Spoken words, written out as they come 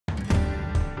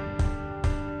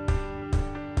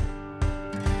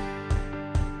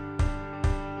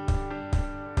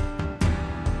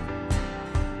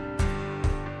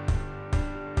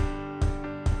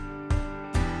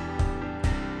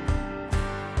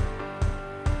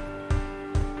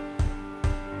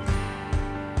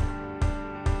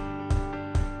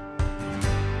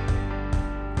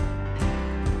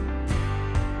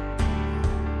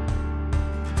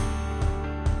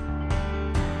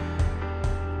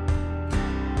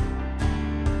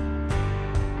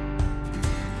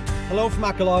Hello from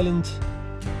Achill Island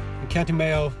in County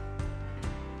Mayo.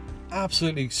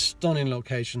 Absolutely stunning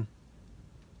location.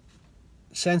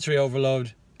 Sensory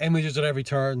overload, images at every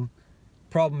turn.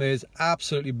 Problem is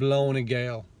absolutely blowing a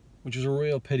gale, which is a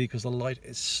real pity because the light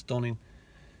is stunning.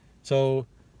 So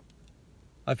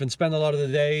I've been spending a lot of the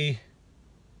day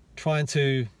trying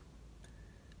to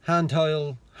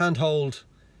handhold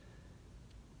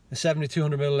a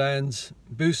 7200mm lens,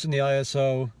 boosting the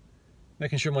ISO,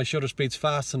 making sure my shutter speed's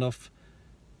fast enough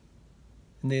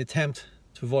in the attempt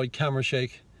to avoid camera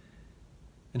shake,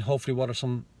 and hopefully what are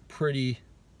some pretty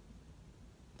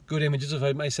good images, if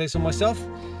I may say so myself.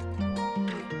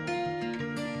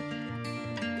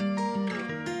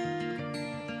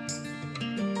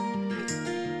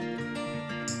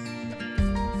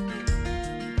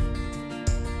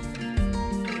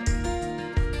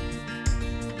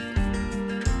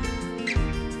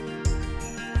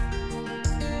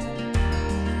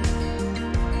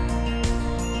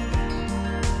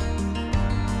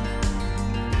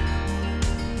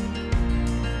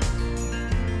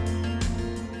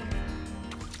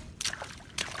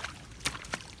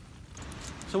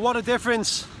 So what a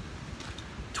difference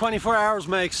 24 hours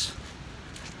makes.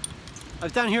 I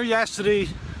was down here yesterday,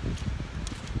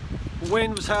 the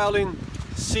wind was howling,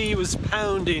 the sea was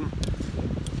pounding,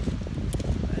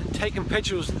 and taking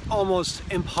pictures was almost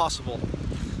impossible.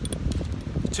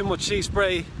 Too much sea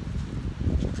spray,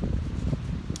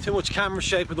 too much camera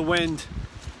shake with the wind.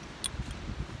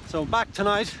 So back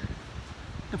tonight,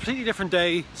 completely different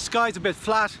day, sky's a bit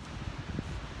flat,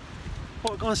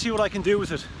 but we're going to see what I can do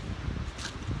with it.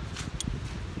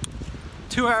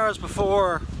 2 hours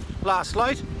before last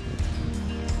light.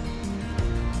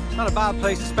 Not a bad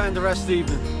place to spend the rest of the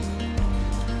evening.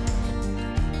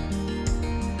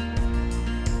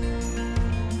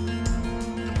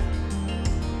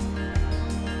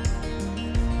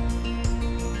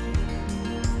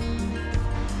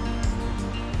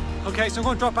 Okay, so I'm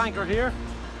going to drop anchor here.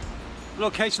 The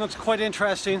location looks quite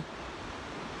interesting.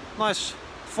 Nice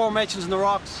formations in the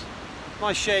rocks,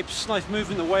 nice shapes, nice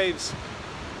movement in the waves.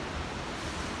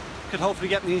 Could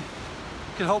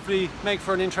hopefully make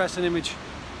for an interesting image.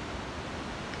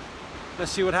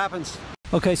 Let's see what happens.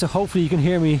 Okay, so hopefully you can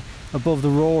hear me above the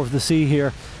roar of the sea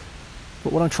here.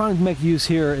 But what I'm trying to make use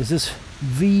here is this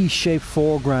V-shaped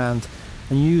foreground,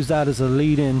 and use that as a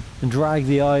lead-in and drag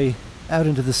the eye out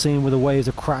into the scene where the waves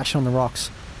are crashing on the rocks.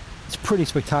 It's pretty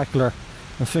spectacular,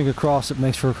 and finger crossed it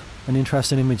makes for an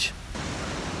interesting image.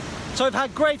 So I've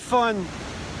had great fun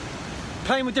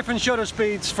playing with different shutter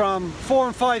speeds from 4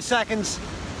 and 5 seconds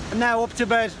and now up to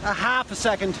about a half a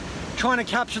second, trying to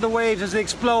capture the waves as they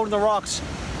explode in the rocks.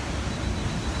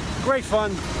 Great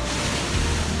fun.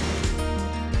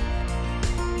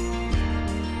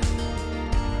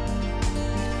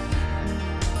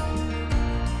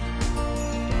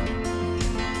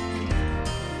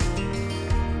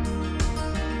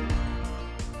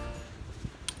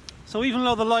 So even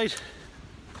though the light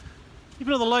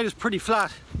is pretty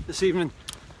flat this evening,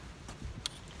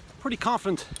 pretty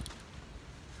confident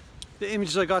the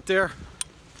images I got there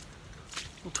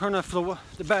will turn out for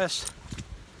the best.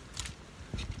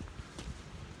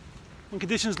 When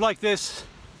conditions like this,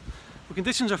 when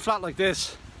conditions are flat like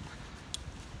this,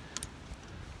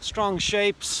 strong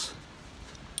shapes,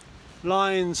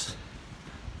 lines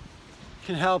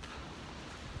can help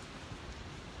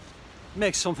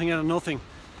make something out of nothing.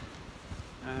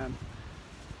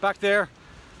 Back there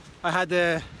I had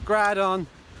the grad on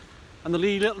and the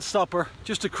lead little stopper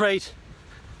just to create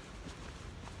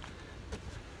a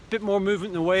bit more movement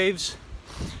in the waves,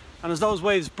 and as those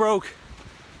waves broke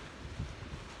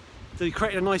they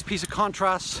created a nice piece of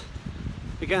contrast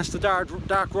against the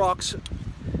dark rocks,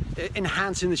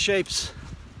 enhancing the shapes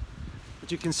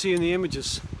that you can see in the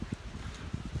images.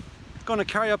 Going to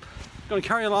carry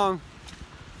along.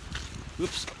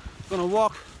 Oops. Going to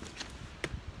walk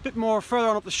a bit more further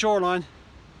on up the shoreline,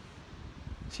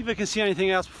 see if I can see anything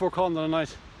else before calling it a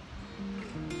night.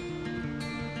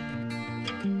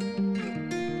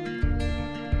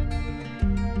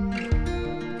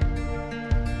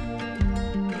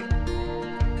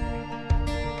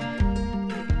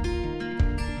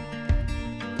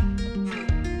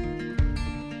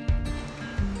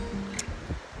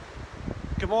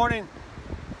 Good morning.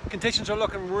 Conditions are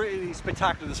looking really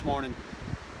spectacular this morning.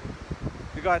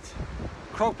 We got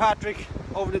Patrick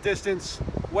over the distance,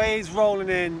 waves rolling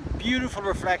in, beautiful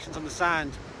reflections on the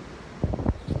sand.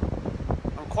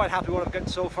 I'm quite happy with what I've gotten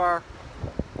so far.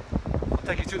 I'll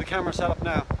take you through the camera setup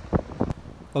now.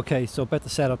 Okay, so about the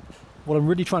setup, what I'm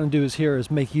really trying to do is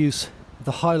make use of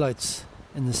the highlights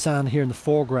in the sand here in the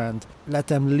foreground. Let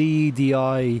them lead the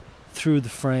eye through the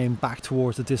frame back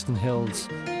towards the distant hills.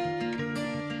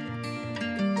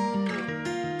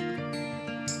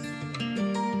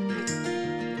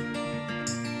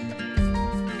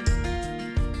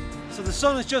 So the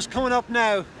sun is just coming up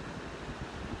now.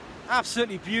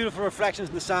 Absolutely beautiful reflections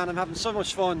in the sand. I'm having so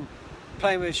much fun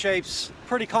playing with shapes.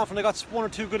 Pretty confident I got one or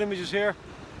two good images here.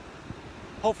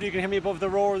 Hopefully you can hear me above the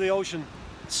roar of the ocean.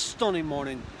 Stunning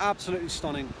morning, absolutely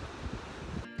stunning.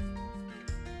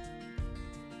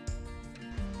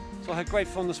 So I had great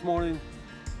fun this morning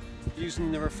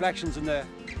using the reflections in the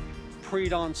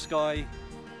pre-dawn sky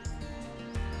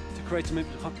to create some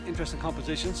interesting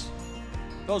compositions.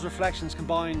 Those reflections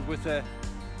combined with the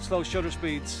slow shutter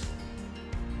speeds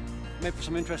made for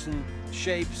some interesting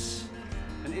shapes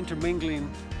and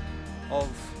intermingling of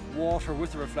water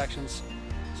with the reflections.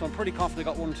 So I'm pretty confident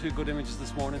I got one or two good images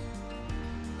this morning.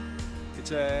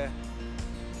 It's a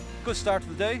good start to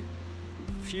the day.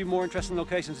 A few more interesting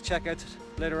locations to check out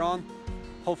later on.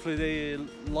 Hopefully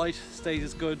the light stays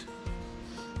as good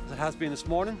as it has been this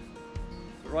morning.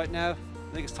 But right now,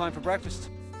 I think it's time for breakfast.